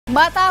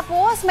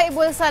Matapos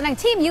maibulsa ng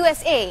Team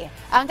USA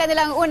ang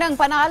kanilang unang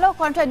panalo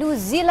kontra New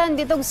Zealand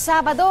nitong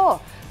Sabado.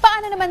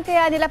 Paano naman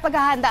kaya nila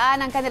paghahandaan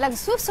ang kanilang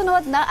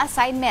susunod na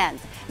assignment?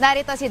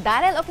 Narito si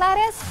Daniel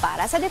Oclares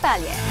para sa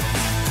detalye.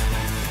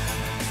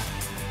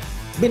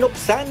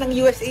 Binuksan ng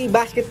USA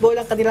Basketball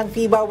ang kanilang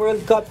FIBA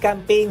World Cup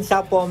campaign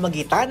sa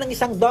pamamagitan ng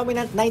isang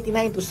dominant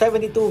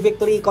 99-72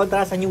 victory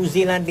kontra sa New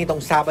Zealand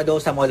nitong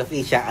Sabado sa Mall of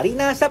Asia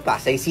Arena sa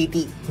Pasay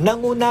City.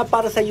 Nanguna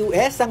para sa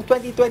US ang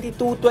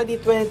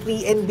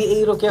 2022-2023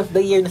 NBA Rookie of the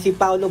Year na si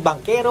Paolo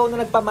Banchero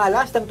na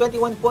nagpamalas ng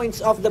 21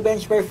 points off the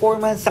bench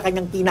performance sa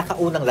kanyang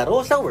pinakaunang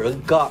laro sa World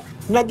Cup.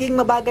 Naging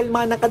mabagal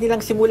man ang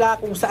kanilang simula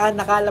kung saan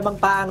nakalamang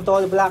pa ang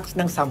Tall Blacks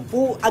ng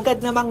 10, agad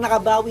namang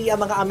nakabawi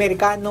ang mga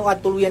Amerikano at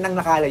tuluyan ng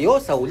nakalayo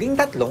sa huling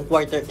tatlong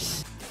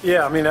quarters.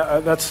 Yeah, I mean,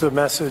 that's the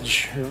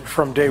message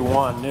from day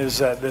one, is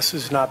that this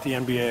is not the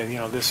NBA.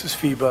 You know, this is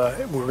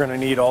FIBA. We're going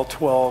to need all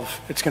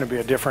 12. It's going to be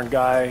a different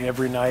guy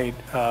every night.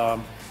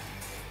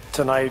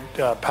 Tonight,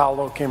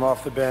 Paolo came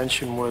off the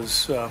bench and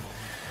was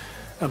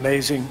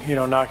amazing, you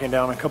know, knocking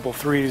down a couple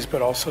threes,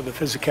 but also the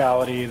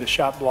physicality, the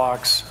shot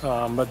blocks.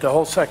 But the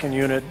whole second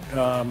unit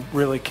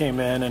really came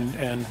in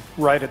and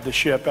righted the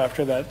ship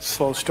after that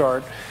slow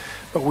start.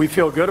 But we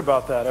feel good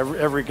about that.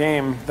 Every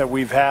game that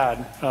we've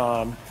had,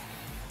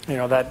 you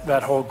know,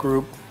 that whole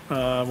group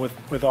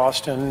with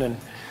Austin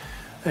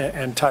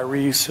and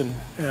Tyrese and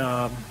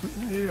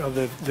you know,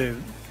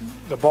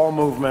 the ball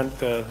movement,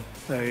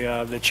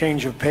 the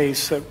change of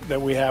pace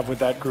that we have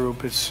with that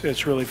group,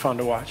 it's really fun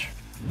to watch.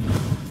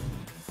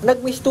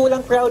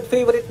 Nagmistulang crowd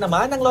favorite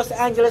naman ang Los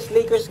Angeles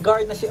Lakers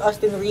guard na si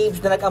Austin Reeves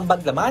na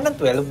nag-ambag naman ng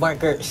 12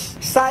 markers.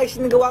 Sa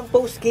isinagawang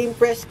post-game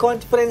press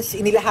conference,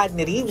 inilahad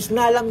ni Reeves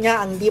na alam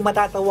niya ang di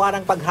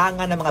matatawarang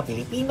paghanga ng mga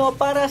Pilipino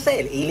para sa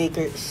LA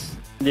Lakers.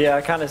 Yeah,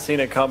 I kind of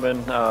seen it coming.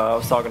 I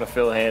was talking to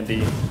Phil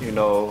Handy, you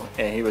know,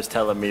 and he was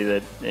telling me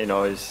that, you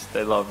know,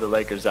 they love the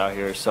Lakers out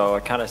here. So I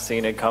kind of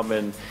seen it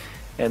coming,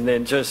 and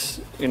then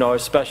just, you know,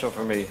 it's special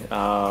for me.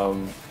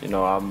 You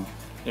know, I'm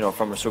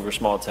from a super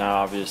small town,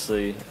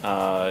 obviously.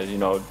 You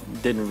know,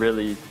 didn't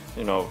really,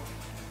 you know,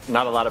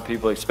 not a lot of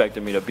people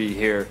expected me to be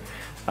here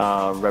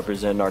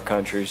representing our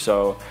country.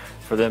 So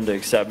for them to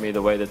accept me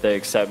the way that they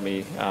accept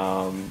me,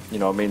 you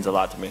know, it means a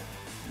lot to me.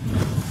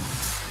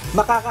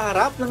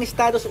 Makakaharap ng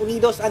Estados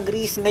Unidos ang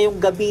Greece ngayong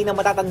gabi na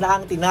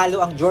matatandaang tinalo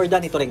ang Jordan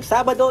nito ring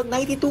Sabado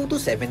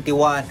 92-71.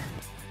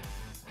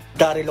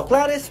 Daryl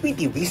Oclares,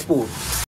 PTV Sports.